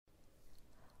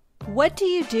What do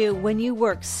you do when you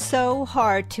work so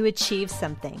hard to achieve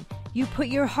something? You put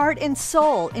your heart and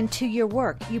soul into your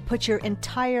work. You put your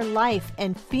entire life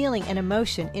and feeling and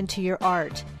emotion into your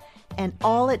art. And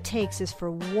all it takes is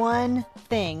for one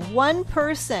thing, one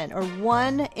person or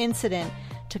one incident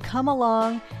to come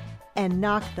along and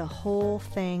knock the whole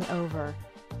thing over.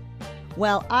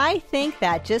 Well, I think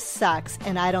that just sucks,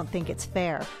 and I don't think it's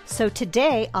fair. So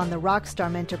today on the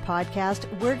Rockstar Mentor podcast,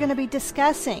 we're going to be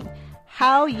discussing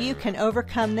how you can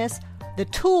overcome this, the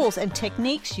tools and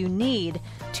techniques you need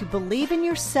to believe in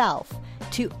yourself,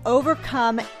 to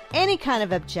overcome any kind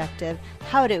of objective,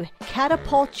 how to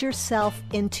catapult yourself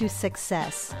into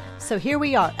success. So here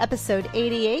we are, episode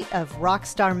 88 of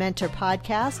Rockstar Mentor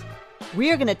Podcast.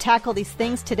 We are going to tackle these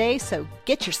things today, so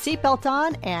get your seatbelt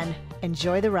on and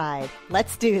enjoy the ride.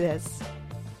 Let's do this.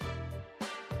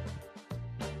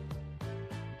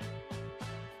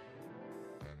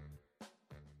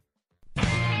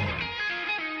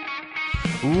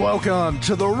 Welcome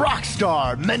to the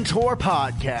Rockstar Mentor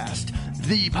Podcast,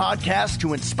 the podcast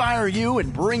to inspire you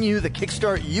and bring you the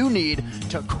kickstart you need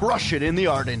to crush it in the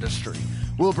art industry.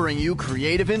 We'll bring you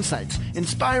creative insights,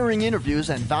 inspiring interviews,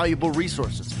 and valuable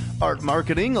resources, art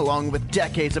marketing, along with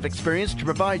decades of experience to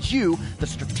provide you the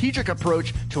strategic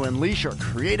approach to unleash your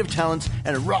creative talents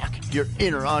and rock your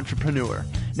inner entrepreneur.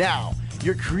 Now,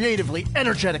 your creatively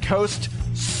energetic host,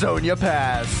 Sonia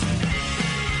Paz.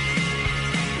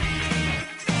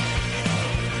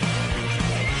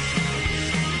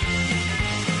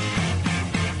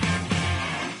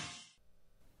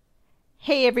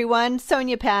 Hey everyone,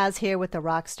 Sonia Paz here with the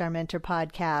Rockstar Mentor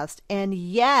Podcast. And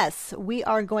yes, we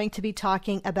are going to be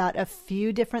talking about a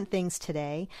few different things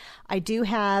today. I do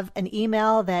have an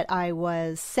email that I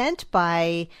was sent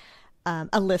by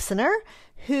a listener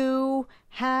who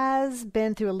has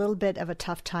been through a little bit of a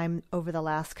tough time over the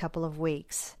last couple of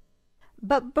weeks.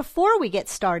 But before we get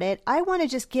started, I want to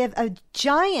just give a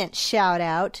giant shout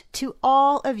out to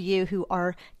all of you who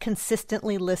are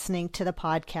consistently listening to the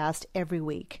podcast every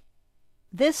week.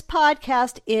 This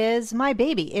podcast is my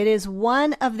baby. It is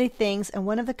one of the things and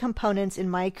one of the components in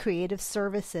my creative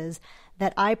services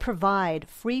that I provide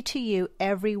free to you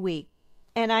every week.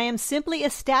 And I am simply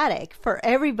ecstatic for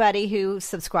everybody who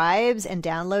subscribes and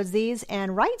downloads these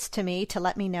and writes to me to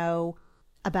let me know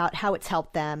about how it's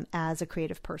helped them as a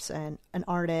creative person, an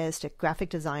artist, a graphic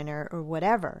designer, or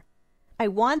whatever. I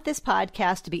want this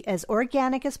podcast to be as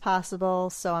organic as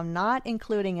possible, so I'm not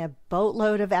including a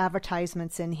boatload of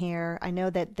advertisements in here. I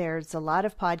know that there's a lot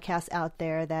of podcasts out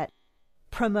there that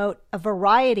promote a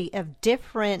variety of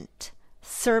different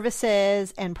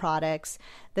services and products.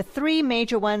 The three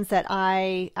major ones that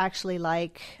I actually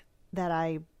like, that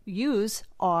I use,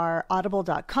 are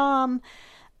Audible.com.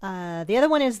 The other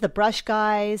one is the Brush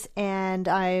Guys, and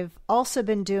I've also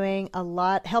been doing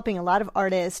helping a lot of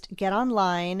artists get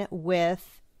online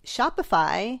with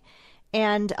Shopify,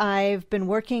 and I've been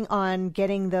working on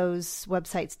getting those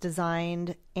websites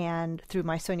designed and through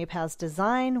my Sonia Paz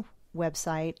Design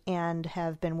website, and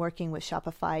have been working with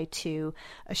Shopify to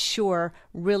assure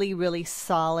really, really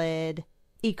solid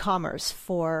e-commerce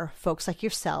for folks like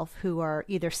yourself who are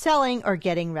either selling or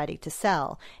getting ready to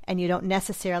sell. And you don't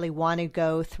necessarily want to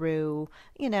go through,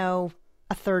 a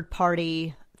third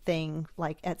party thing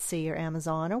like Etsy or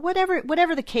Amazon or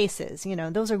whatever the case is.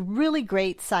 Those are really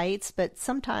great sites, but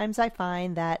sometimes I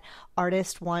find that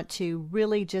artists want to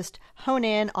really just hone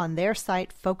in on their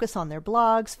site, focus on their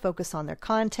blogs, focus on their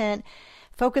content,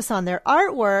 focus on their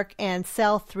artwork, and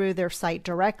sell through their site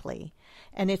directly.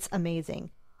 And it's amazing.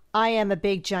 I am a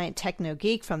big giant techno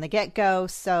geek from the get-go,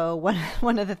 so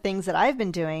one of the things that I've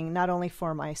been doing, not only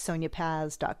for my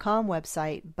soniapaz.com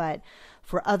website, but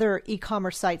for other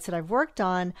e-commerce sites that I've worked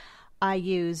on, I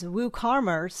use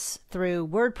WooCommerce through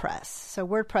WordPress. So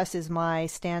WordPress is my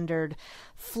standard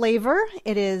flavor.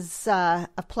 It is a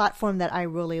platform that I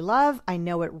really love. I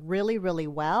know it really, really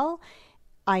well.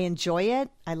 I enjoy it.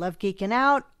 I love geeking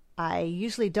out. I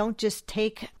usually don't just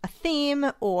take a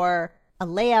theme or a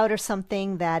layout or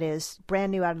something that is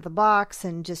brand new out of the box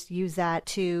and just use that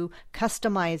to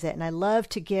customize it. And I love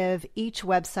to give each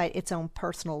website its own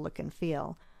personal look and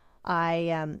feel.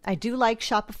 I do like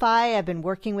Shopify. I've been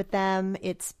working with them.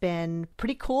 It's been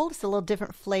pretty cool. It's a little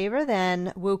different flavor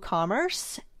than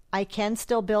WooCommerce. I can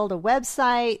still build a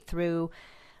website through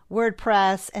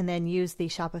WordPress and then use the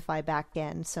Shopify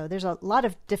backend. So there's a lot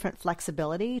of different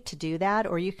flexibility to do that,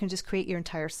 or you can just create your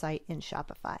entire site in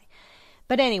Shopify.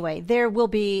 But anyway, there will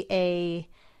be a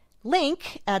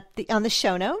link on the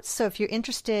show notes. So if you're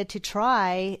interested to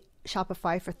try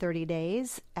Shopify for 30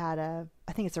 days at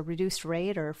I think it's a reduced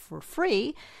rate or for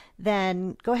free,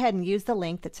 then go ahead and use the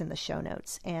link that's in the show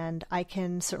notes, and I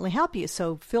can certainly help you.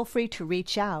 So feel free to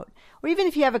reach out, or even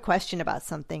if you have a question about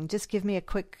something, just give me a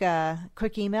quick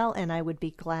email, and I would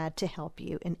be glad to help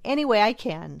you in any way I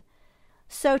can.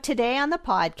 So today on the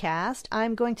podcast,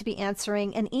 I'm going to be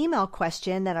answering an email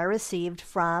question that I received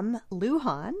from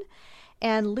Lujan.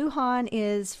 And Lujan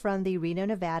is from the Reno,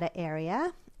 Nevada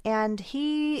area. And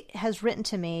he has written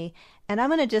to me, and I'm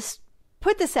going to just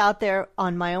put this out there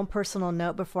on my own personal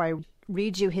note before I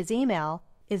read you his email,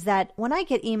 is that when I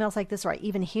get emails like this, or I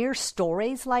even hear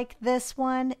stories like this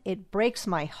one, it breaks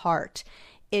my heart.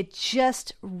 It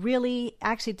just really,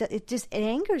 actually, it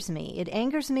angers me. It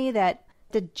angers me that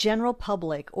the general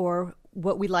public, or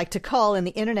what we like to call in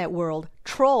the internet world,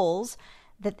 trolls,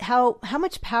 that how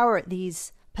much power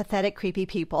these pathetic, creepy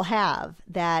people have,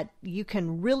 that you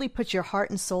can really put your heart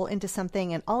and soul into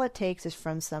something, and all it takes is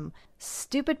from some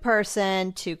stupid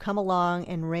person to come along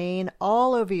and rain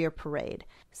all over your parade.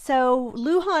 So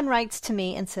Lujan writes to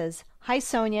me and says, "Hi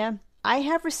Sonia, I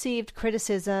have received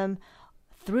criticism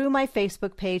through my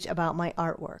Facebook page about my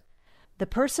artwork. The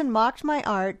person mocked my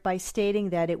art by stating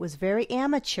that it was very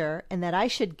amateur and that I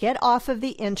should get off of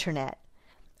the internet.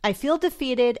 I feel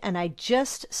defeated, and I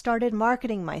just started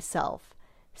marketing myself.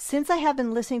 Since I have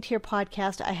been listening to your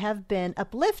podcast, I have been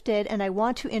uplifted, and I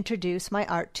want to introduce my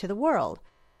art to the world.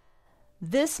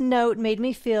 This note made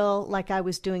me feel like I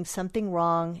was doing something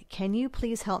wrong. Can you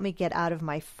please help me get out of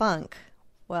my funk?"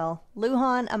 Well,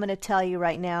 Lujan, I'm going to tell you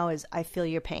right now is I feel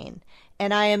your pain.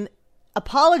 And I am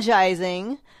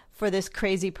apologizing for this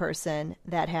crazy person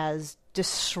that has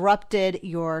disrupted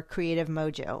your creative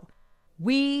mojo.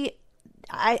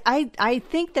 I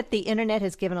think that the internet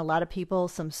has given a lot of people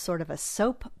some sort of a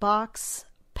soapbox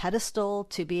pedestal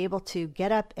to be able to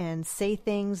get up and say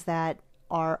things that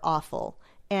are awful.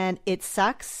 And it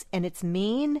sucks, and it's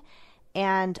mean.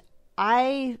 And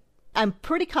I'm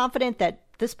pretty confident that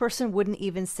this person wouldn't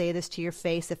even say this to your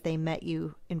face if they met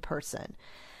you in person.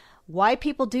 Why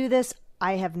people do this,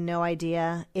 I have no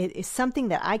idea. It is something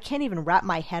that I can't even wrap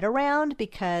my head around,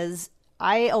 because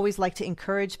I always like to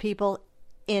encourage people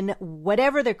in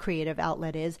whatever their creative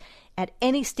outlet is at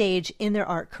any stage in their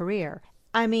art career.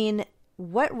 I mean,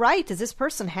 what right does this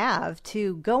person have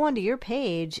to go onto your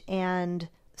page and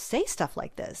say stuff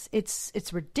like this?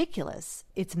 It's ridiculous.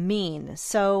 It's mean.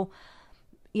 So,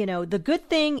 the good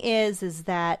thing is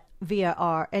that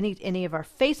via any of our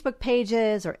Facebook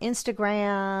pages or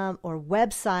Instagram or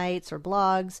websites or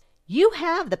blogs, you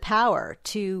have the power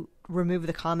to remove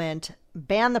the comment,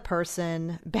 ban the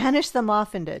person, banish them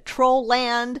off into troll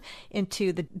land,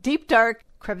 into the deep, dark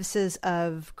crevices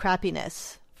of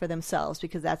crappiness for themselves,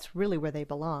 because that's really where they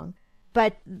belong.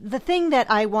 But the thing that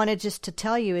I wanted just to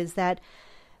tell you is that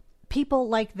people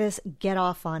like this get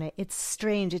off on it. It's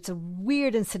strange. It's a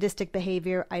weird and sadistic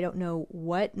behavior. I don't know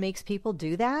what makes people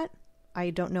do that. I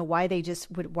don't know why they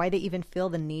even feel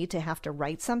the need to have to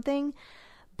write something.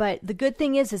 But the good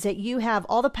thing is that you have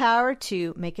all the power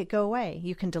to make it go away.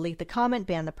 You can delete the comment,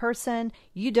 ban the person.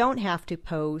 You don't have to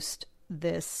post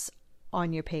this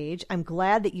on your page. I'm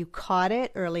glad that you caught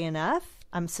it early enough,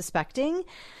 I'm suspecting,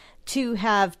 to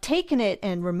have taken it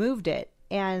and removed it.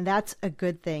 And that's a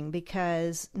good thing,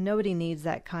 because nobody needs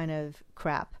that kind of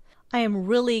crap. I am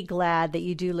really glad that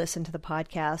you do listen to the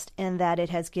podcast, and that it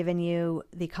has given you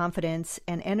the confidence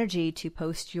and energy to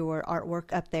post your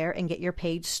artwork up there and get your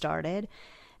page started.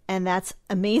 And that's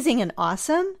amazing and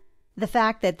awesome. The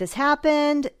fact that this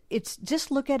happened, it's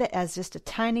just look at it as just a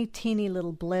tiny, teeny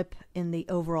little blip in the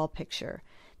overall picture.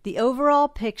 The overall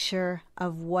picture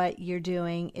of what you're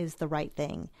doing is the right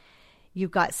thing.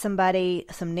 You've got some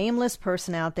nameless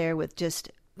person out there with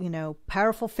just,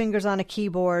 powerful fingers on a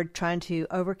keyboard trying to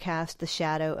overcast the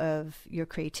shadow of your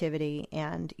creativity.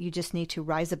 And you just need to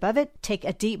rise above it, take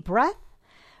a deep breath,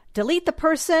 delete the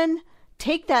person,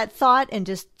 take that thought and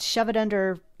just shove it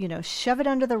under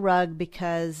the rug,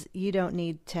 because you don't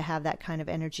need to have that kind of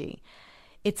energy.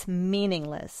 It's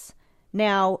meaningless.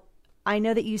 Now, I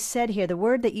know that you said here, the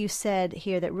word that you said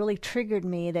here that really triggered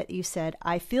me, that you said,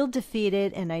 "I feel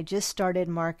defeated and I just started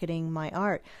marketing my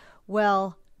art."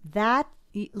 Well, that,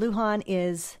 Lujan,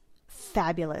 is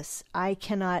fabulous. I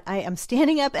am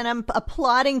standing up and I'm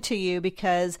applauding to you,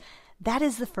 because that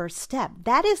is the first step.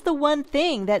 That is the one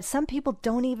thing that some people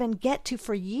don't even get to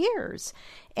for years.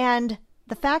 And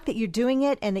the fact that you're doing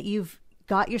it and that you've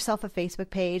got yourself a Facebook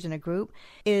page and a group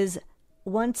is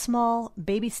one small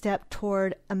baby step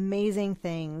toward amazing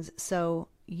things. So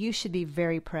you should be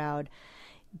very proud.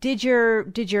 Did your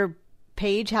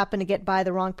page happen to get by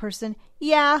the wrong person?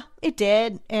 Yeah, it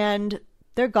did. And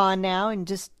they're gone now, and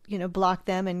just, block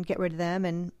them and get rid of them,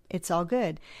 and it's all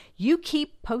good. You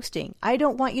keep posting. I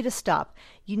don't want you to stop.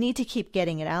 You need to keep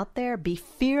getting it out there. Be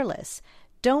fearless.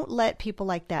 Don't let people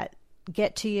like that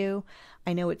get to you.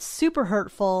 I know it's super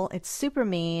hurtful, it's super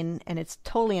mean, and it's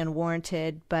totally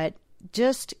unwarranted, but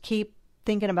just keep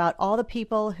thinking about all the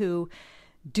people who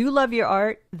do love your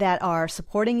art, that are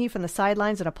supporting you from the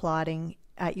sidelines and applauding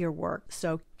at your work.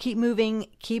 So keep moving,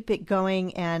 keep it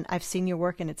going. And I've seen your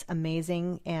work and it's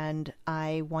amazing. And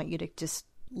I want you to just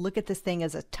look at this thing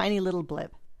as a tiny little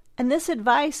blip. And this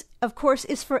advice, of course,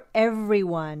 is for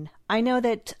everyone. I know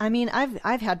that,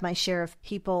 I've had my share of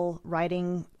people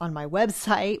writing on my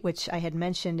website, which I had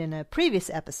mentioned in a previous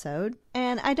episode.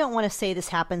 And I don't want to say this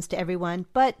happens to everyone,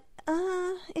 but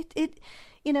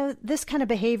this kind of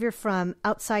behavior from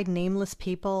outside nameless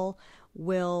people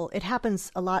it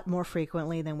happens a lot more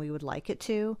frequently than we would like it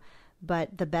to.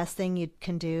 But the best thing you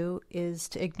can do is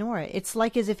to ignore it. It's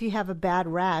like as if you have a bad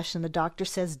rash and the doctor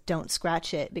says don't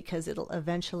scratch it because it'll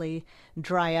eventually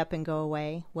dry up and go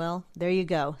away. Well, there you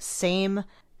go. Same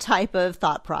type of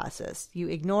thought process. You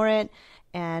ignore it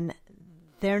and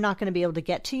they're not going to be able to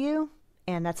get to you,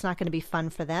 and that's not going to be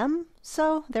fun for them.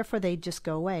 So therefore they just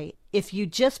go away. If you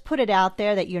just put it out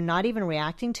there that you're not even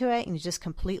reacting to it and you just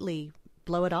completely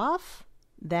blow it off,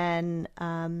 then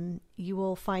you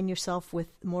will find yourself with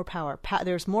more power.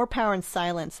 There's more power in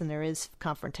silence than there is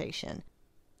confrontation.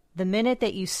 The minute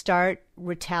that you start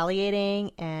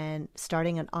retaliating and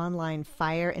starting an online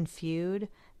fire and feud,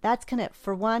 that's going to,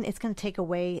 for one, it's going to take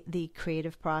away the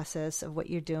creative process of what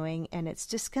you're doing. And it's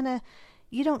just going to,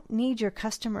 you don't need your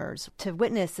customers to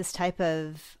witness this type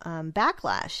of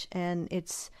backlash. And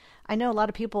I know a lot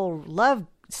of people love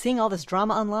seeing all this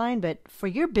drama online, but for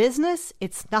your business,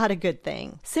 it's not a good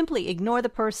thing. Simply ignore the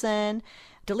person,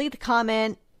 delete the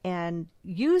comment, and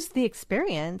use the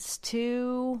experience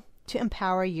to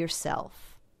empower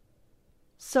yourself.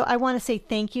 So I want to say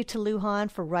thank you to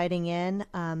Lujan for writing in.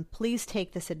 Please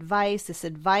take this advice. This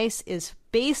advice is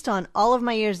based on all of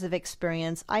my years of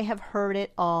experience. I have heard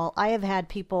it all. I have had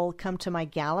people come to my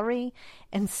gallery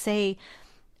and say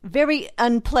very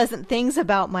unpleasant things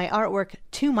about my artwork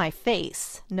to my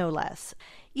face, no less.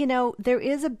 There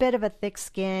is a bit of a thick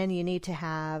skin you need to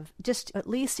have. Just at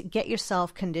least get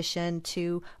yourself conditioned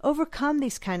to overcome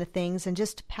these kind of things and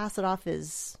just pass it off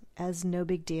as no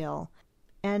big deal.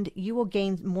 And you will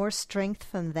gain more strength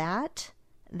from that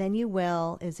than you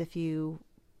will as if you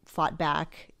fought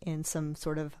back in some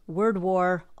sort of word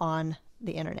war on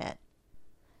the internet.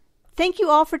 Thank you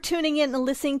all for tuning in and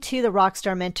listening to the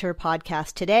Rockstar Mentor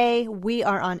podcast today. We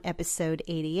are on episode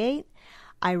 88.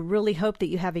 I really hope that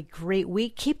you have a great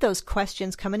week. Keep those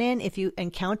questions coming in. If you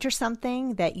encounter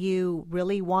something that you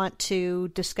really want to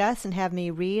discuss and have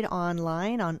me read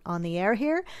online on the air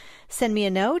here, send me a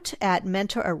note at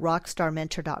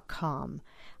mentor@rockstarmentor.com.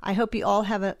 I hope you all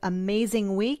have an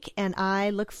amazing week, and I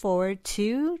look forward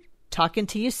to talking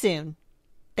to you soon.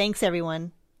 Thanks,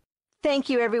 everyone. Thank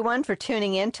you, everyone, for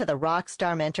tuning in to the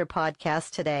Rockstar Mentor podcast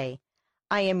today.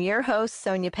 I am your host,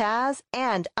 Sonia Paz,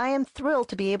 and I am thrilled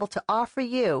to be able to offer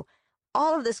you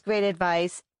all of this great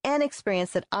advice and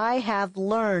experience that I have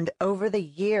learned over the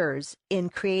years in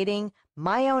creating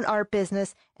my own art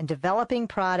business and developing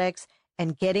products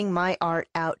and getting my art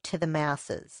out to the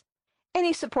masses.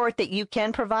 Any support that you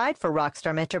can provide for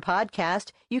Rockstar Mentor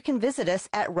Podcast, you can visit us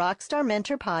at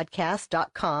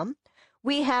rockstarmentorpodcast.com.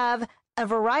 We have a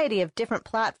variety of different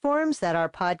platforms that our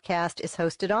podcast is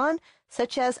hosted on,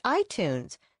 such as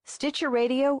iTunes, Stitcher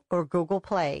Radio, or Google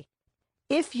Play.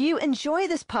 If you enjoy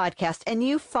this podcast and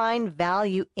you find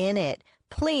value in it,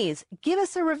 please give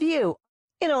us a review.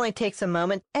 It only takes a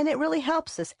moment, and it really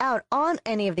helps us out on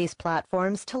any of these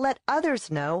platforms to let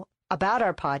others know about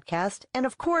our podcast. And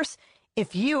of course,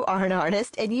 if you are an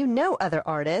artist and you know other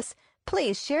artists,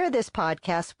 please share this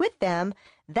podcast with them.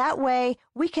 That way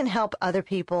we can help other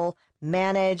people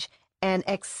manage and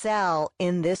excel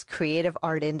in this creative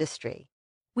art industry.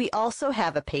 We also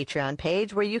have a Patreon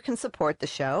page where you can support the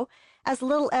show as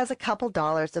little as a couple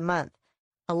dollars a month.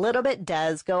 A little bit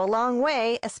does go a long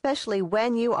way, especially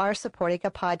when you are supporting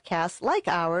a podcast like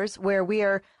ours, where we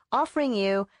are offering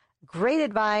you great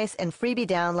advice and freebie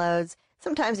downloads.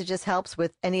 Sometimes it just helps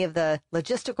with any of the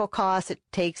logistical costs it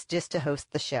takes just to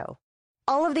host the show.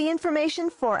 All of the information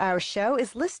for our show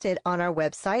is listed on our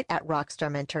website at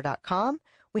rockstarmentor.com.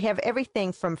 We have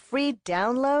everything from free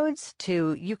downloads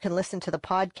to you can listen to the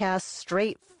podcast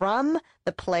straight from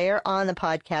the player on the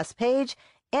podcast page.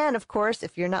 And of course,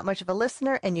 if you're not much of a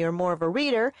listener and you're more of a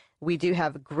reader, we do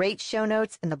have great show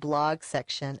notes in the blog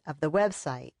section of the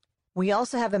website. We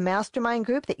also have a mastermind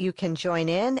group that you can join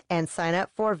in and sign up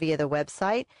for via the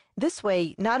website. This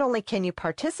way, not only can you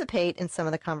participate in some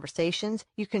of the conversations,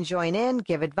 you can join in,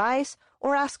 give advice,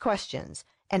 or ask questions,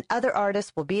 and other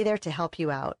artists will be there to help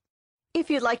you out. If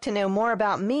you'd like to know more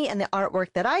about me and the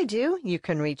artwork that I do, you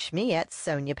can reach me at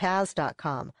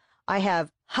soniapaz.com. I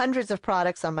have hundreds of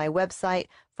products on my website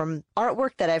from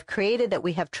artwork that I've created that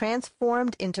we have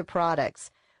transformed into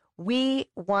products. We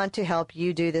want to help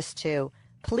you do this too.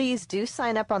 Please do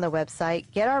sign up on the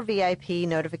website, get our VIP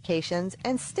notifications,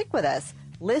 and stick with us.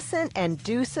 Listen and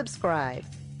do subscribe.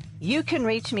 You can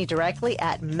reach me directly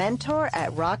at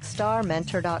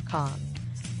mentor@rockstarmentor.com.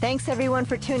 Thanks everyone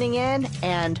for tuning in,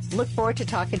 and look forward to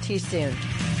talking to you soon.